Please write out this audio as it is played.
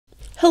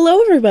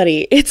Hello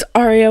everybody, it's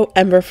Aria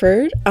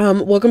Emberford.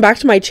 Welcome back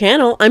to my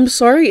channel. I'm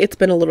sorry it's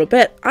been a little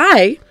bit.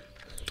 I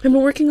have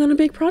been working on a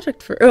big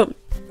project for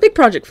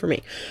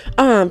me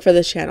for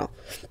this channel.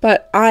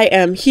 But I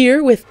am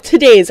here with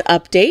today's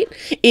update.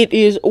 It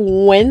is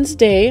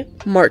Wednesday,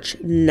 March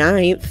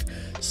 9th.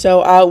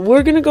 So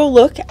we're gonna go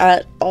look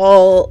at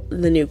all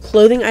the new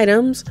clothing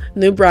items,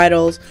 new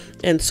bridals,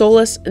 and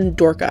Solus and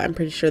Dorka. I'm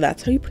pretty sure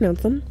that's how you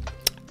pronounce them.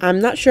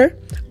 I'm not sure.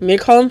 I'm gonna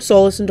call them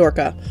Solus and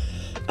Dorka.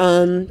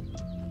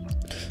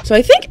 So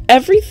I think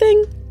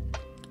everything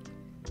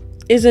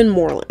is in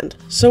Moorland.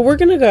 So we're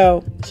gonna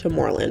go to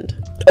Moorland.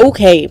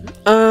 Okay,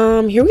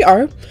 here we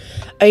are.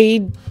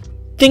 I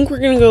think we're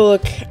gonna go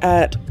look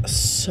at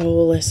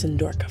Solus and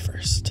Dorka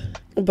first.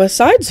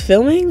 Besides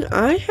filming,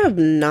 I have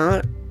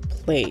not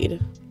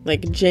played,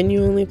 like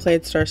genuinely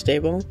played Star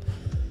Stable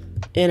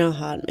in a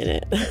hot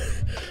minute.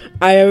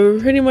 I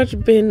have pretty much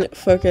been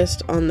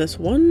focused on this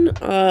one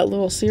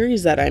little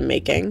series that I'm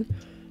making,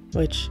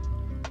 which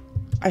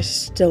I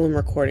still am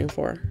recording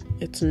for.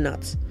 It's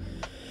nuts.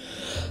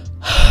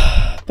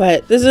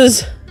 But this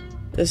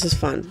is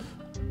fun.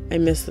 I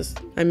miss this.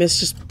 I miss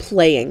just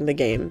playing the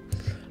game.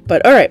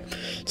 But alright.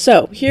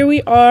 So here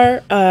we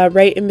are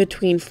right in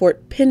between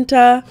Fort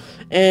Pinta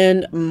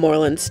and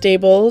Moorland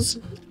Stables.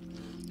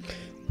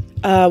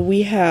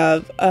 We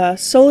have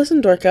Solus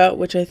and Dorka,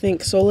 which I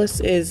think Solus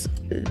is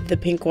the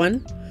pink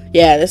one.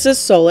 Yeah, this is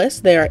Solus.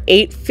 They are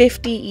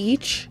 $8.50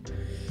 each.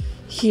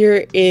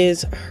 Here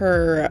is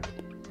her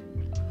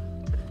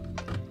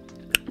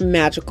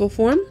magical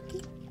form,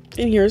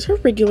 and here's her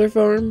regular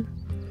form,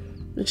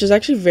 which is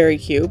actually very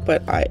cute,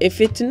 but if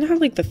it didn't have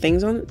like the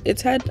things on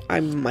its head, I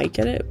might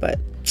get it, but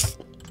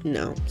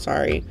no,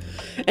 sorry.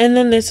 And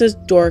then this is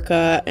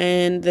Dorka,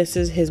 and this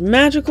is his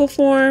magical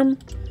form,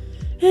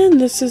 and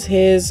this is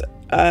his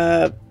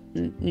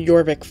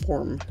Jorvik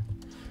form,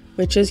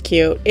 which is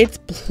cute. It's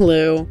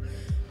blue.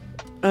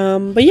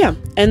 But yeah,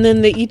 and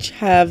then they each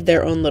have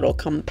their own little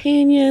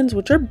companions,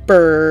 which are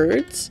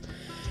birds.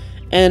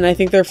 And I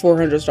think they're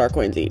 400 star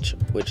coins each,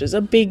 which is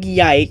a big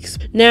yikes.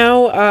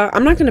 Now,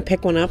 I'm not going to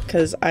pick one up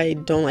because I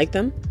don't like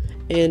them.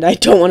 And I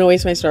don't want to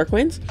waste my star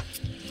coins.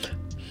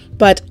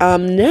 But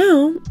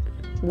now,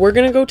 we're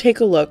going to go take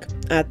a look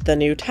at the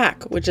new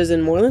Tack, which is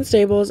in Moorland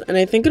Stables. And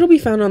I think it'll be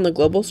found on the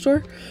global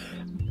store.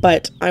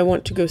 But I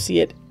want to go see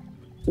it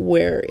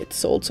where it's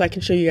sold so I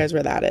can show you guys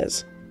where that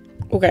is.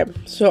 Okay,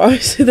 so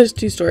obviously there's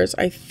two stores.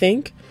 I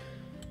think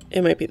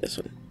it might be this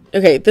one.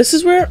 Okay, this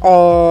is where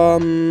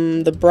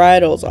the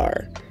bridals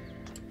are.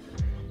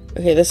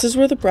 Okay, this is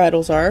where the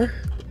bridals are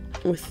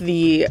with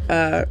the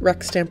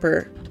Rex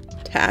Stamper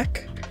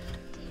Tack.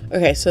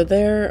 Okay, so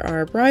there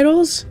are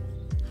bridals,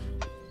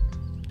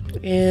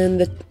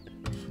 and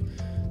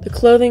the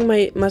clothing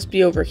must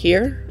be over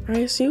here, I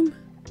assume.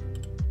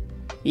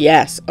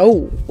 Yes.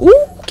 Oh,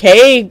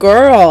 okay,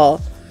 girl.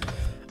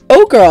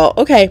 Oh, girl.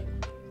 Okay,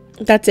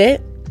 that's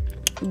it.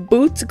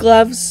 Boots,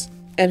 gloves,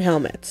 and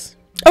helmets.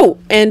 Oh,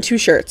 and 2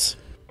 shirts.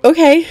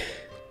 Okay.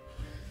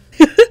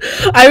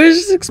 I was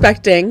just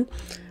expecting,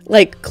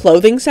 like,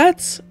 clothing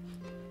sets.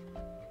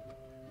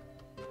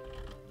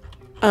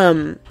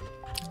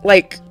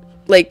 Like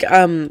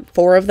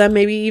 4 of them,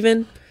 maybe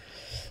even.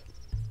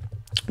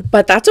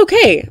 But that's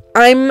okay.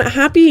 I'm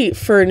happy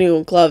for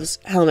new gloves,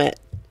 helmet,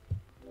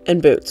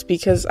 and boots,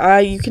 because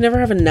you can never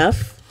have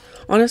enough,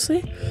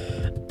 honestly.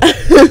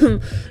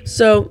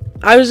 So,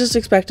 I was just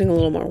expecting a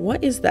little more.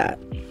 What is that?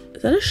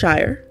 Is that a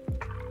Shire?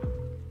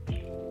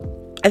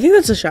 I think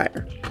that's a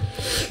Shire.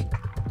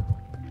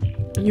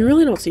 You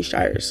really don't see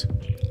Shires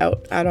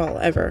out at all,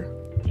 ever.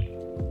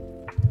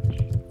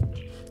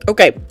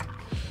 Okay.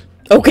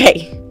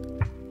 Okay.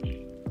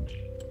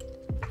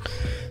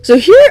 So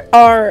here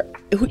are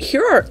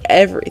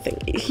everything.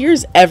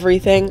 Here's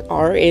everything.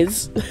 R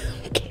is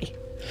okay.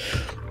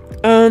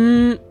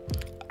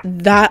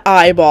 That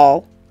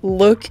eyeball.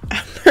 Look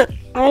at that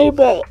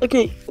eyeball.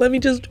 Okay, let me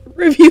just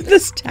review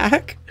this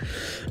Tack.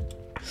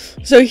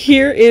 So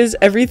here is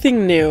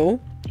everything new.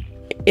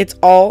 It's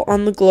all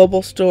on the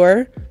global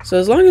store. So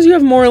as long as you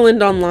have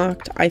Moorland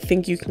unlocked, I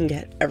think you can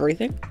get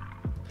everything.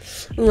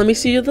 And let me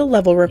see the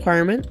level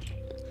requirement.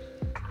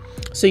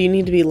 So you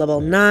need to be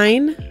level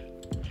 9.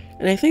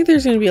 And I think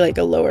there's going to be like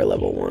a lower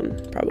level one,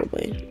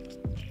 probably.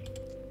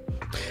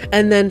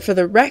 And then for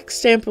the Rex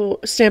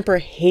Stamper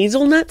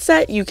Hazelnut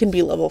set, you can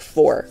be level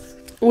 4.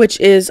 Which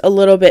is a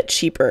little bit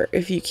cheaper,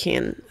 if you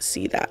can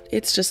see that.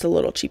 It's just a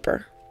little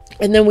cheaper.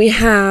 And then we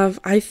have,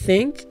 I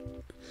think,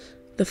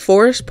 the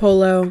Forest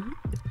Polo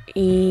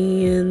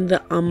and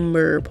the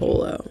Umber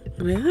Polo.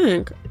 And I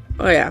think,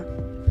 oh yeah,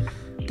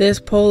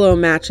 this polo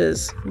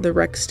matches the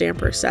Rex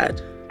Stamper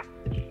set.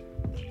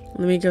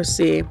 Let me go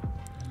see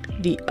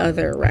the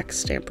other Rex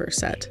Stamper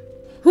set.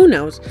 Who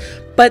knows?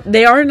 But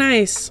they are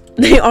nice.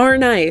 They are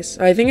nice.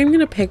 I think I'm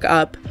going to pick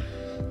up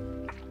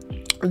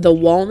the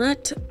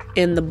walnut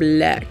and the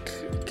black,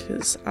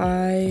 because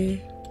I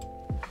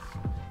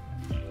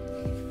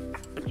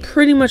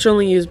pretty much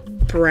only use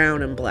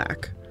brown and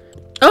black.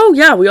 Oh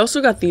yeah, we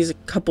also got these a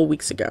couple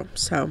weeks ago,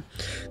 so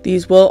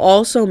these will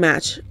also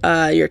match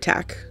your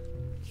tack.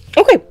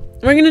 Okay,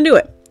 we're gonna do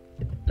it.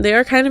 They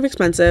are kind of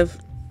expensive,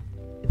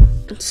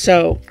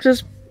 so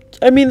that's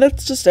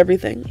just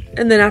everything.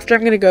 And then after,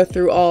 I'm gonna go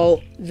through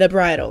all the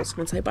bridles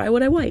once I buy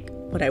what I like.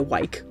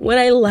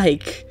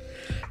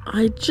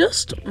 I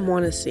just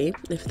want to see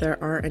if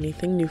there are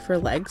anything new for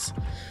legs,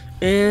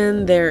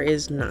 and there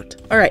is not.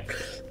 All right.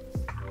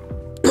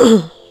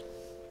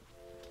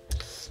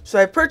 So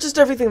I purchased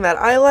everything that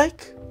I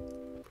like.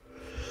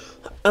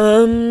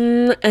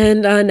 And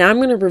now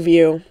I'm gonna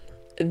review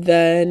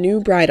the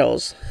new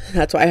bridles.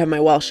 That's why I have my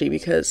Welshie,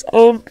 because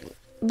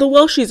the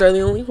Welshies are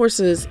the only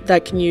horses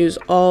that can use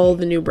all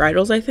the new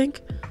bridles, I think.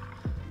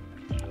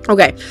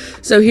 Okay,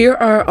 so here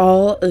are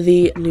all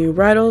the new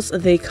bridles.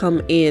 They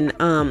come in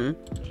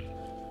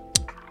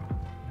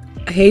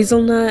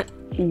hazelnut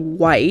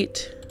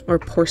white or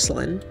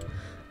porcelain.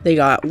 They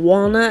got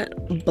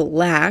walnut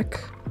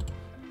black.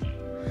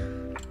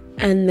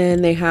 And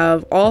then they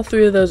have all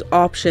three of those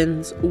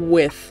options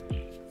with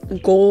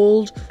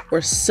gold or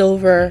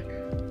silver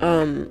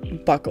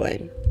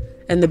buckling.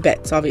 And the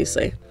bits,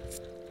 obviously.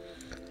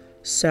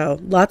 So,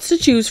 lots to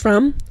choose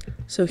from.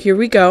 So, here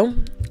we go.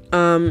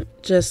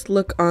 Just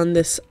look on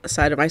this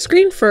side of my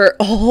screen for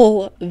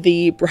all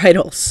the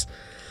bridles.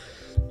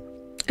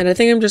 And I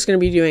think I'm just going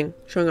to be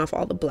showing off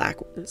all the black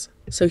ones.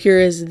 So, here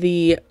is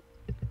the...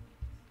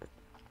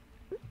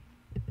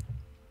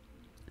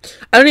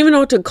 I don't even know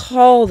what to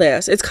call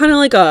this. It's kind of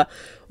like a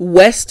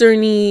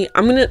westerny...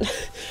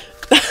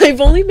 I've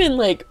only been,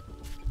 like,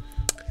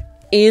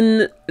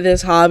 in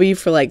this hobby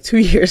for, like, 2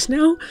 years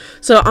now.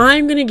 So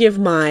I'm going to give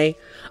my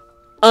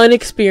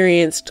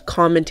unexperienced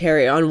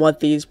commentary on what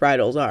these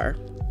bridles are.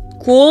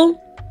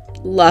 Cool?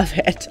 Love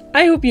it.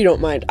 I hope you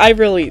don't mind. I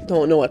really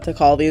don't know what to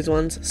call these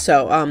ones.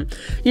 So,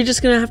 you're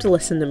just going to have to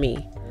listen to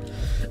me.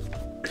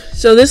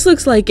 So this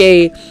looks like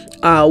a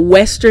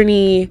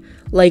westerny,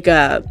 like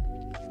a...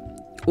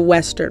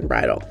 Western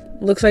bridle.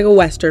 Looks like a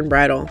Western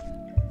bridle.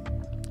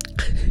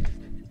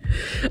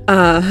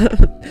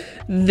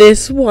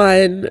 This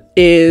one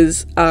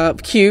is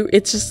cute.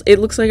 It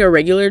looks like a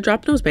regular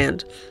drop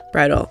noseband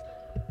bridle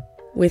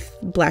with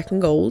black and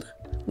gold.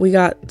 We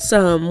got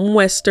some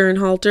Western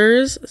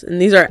halters,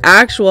 and these are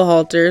actual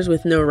halters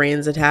with no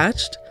reins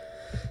attached.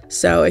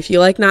 So if you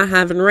like not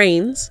having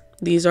reins,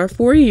 these are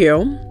for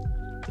you.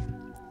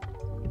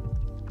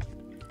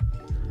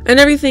 And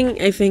everything,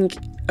 I think,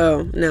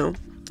 oh no,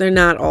 they're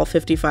not all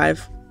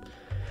 55.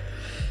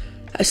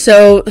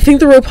 So I think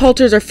the rope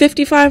halters are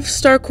 55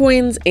 star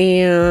coins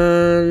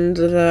and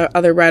the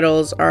other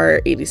bridles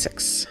are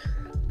 86.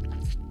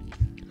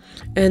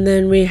 And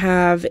then we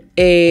have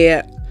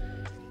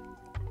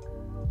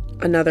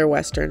another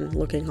Western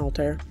looking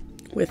halter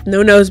with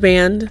no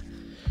noseband.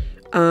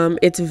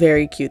 It's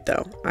very cute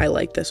though. I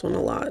like this one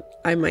a lot.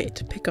 I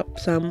might pick up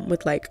some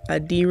with like a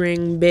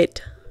D-ring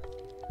bit.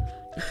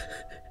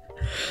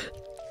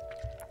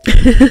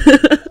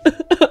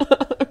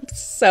 I'm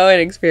so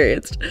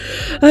inexperienced.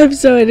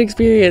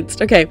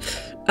 Okay.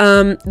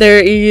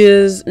 There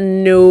is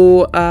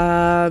no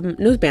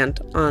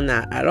noseband on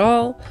that at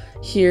all.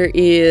 Here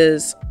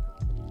is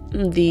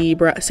the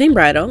same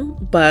bridle,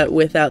 but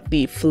without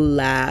the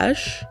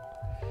flash.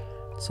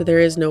 So there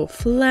is no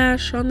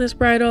flash on this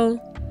bridle.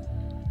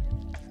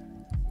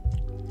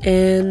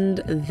 And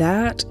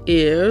that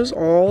is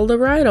all the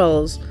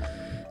bridles.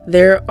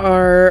 There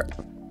are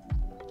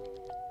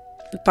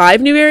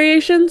 5 new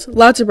variations,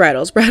 lots of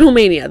bridles. Bridal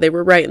Mania, they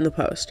were right in the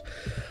post.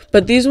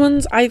 But these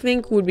ones I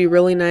think would be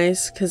really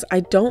nice because I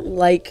don't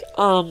like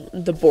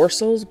the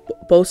borsals.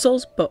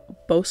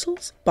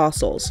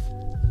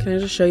 Can I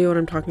just show you what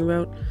I'm talking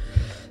about?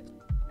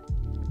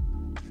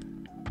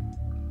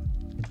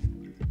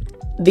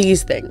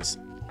 These things.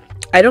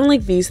 I don't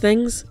like these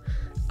things.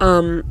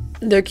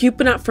 They're cute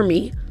but not for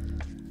me.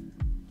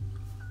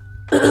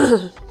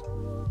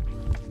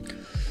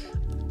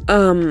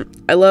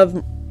 I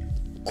love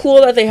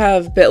cool that they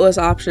have bitless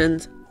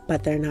options,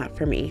 but they're not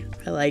for me.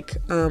 I like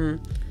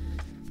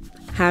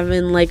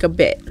having like a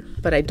bit,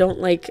 but I don't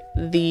like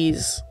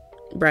these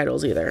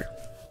bridles either.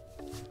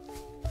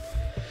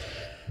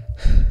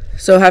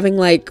 So having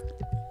like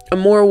a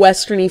more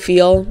westerny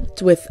feel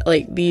with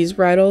like these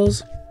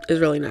bridles is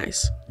really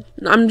nice.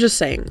 I'm just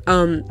saying,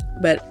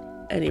 but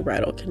any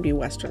bridle can be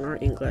Western or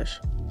English.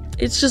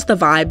 It's just the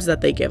vibes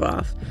that they give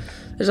off.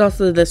 There's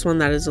also this one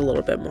that is a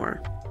little bit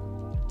more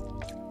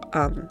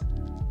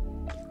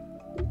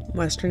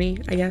westerny,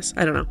 I guess.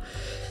 I don't know.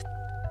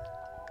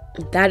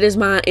 That is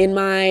in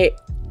my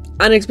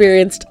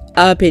unexperienced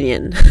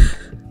opinion.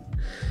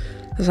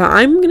 So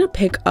I'm gonna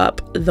pick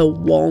up the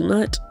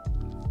walnut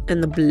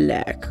and the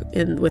black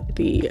with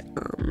the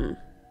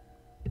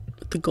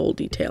gold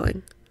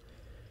detailing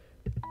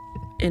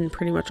in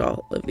pretty much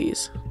all of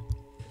these.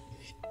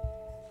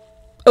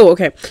 Oh,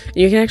 okay.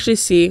 You can actually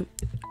see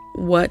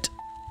what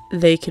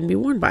they can be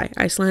worn by: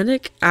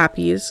 Icelandic,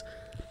 Appies,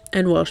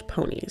 and Welsh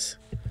ponies.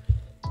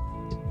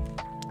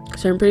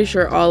 So I'm pretty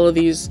sure all of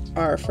these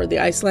are for the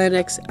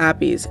Icelandics,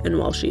 Appies, and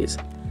Welshies.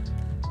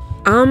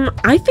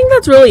 I think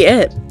that's really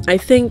it. I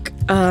think,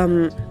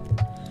 I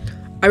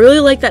really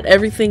like that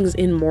everything's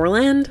in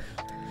Moorland.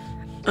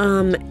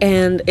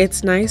 And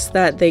it's nice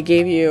that they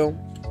gave you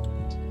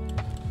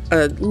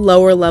a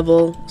lower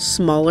level,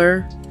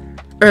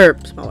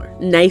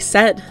 nice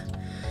set.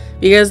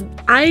 Because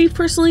I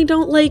personally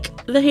don't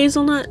like the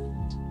hazelnut,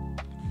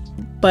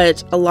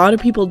 but a lot of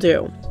people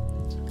do.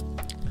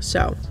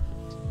 So,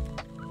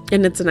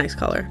 and it's a nice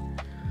color.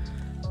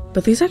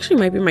 But these actually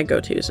might be my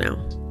go-tos now.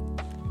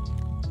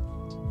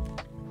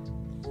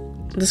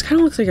 This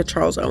kind of looks like a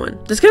Charles Owen.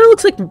 This kind of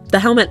looks like the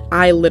helmet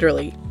I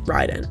literally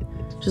ride in.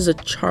 Which is a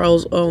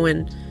Charles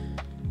Owen.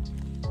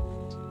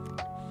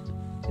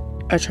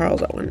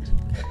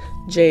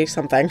 J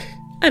something.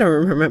 I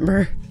don't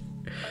remember.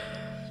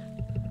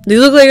 These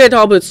look like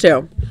tall boots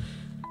too.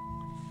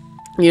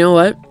 You know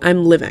what?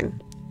 I'm living.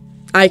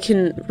 I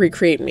can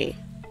recreate me.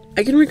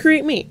 I am going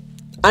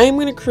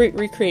to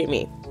recreate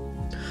me.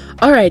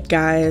 Alright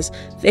guys,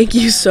 thank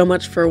you so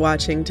much for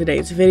watching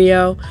today's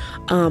video.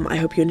 I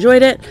hope you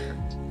enjoyed it.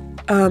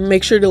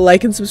 Make sure to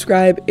like and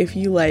subscribe if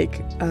you like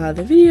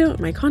the video,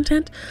 my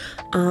content.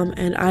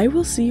 And I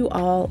will see you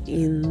all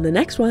in the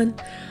next one.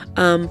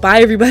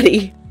 Bye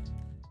everybody.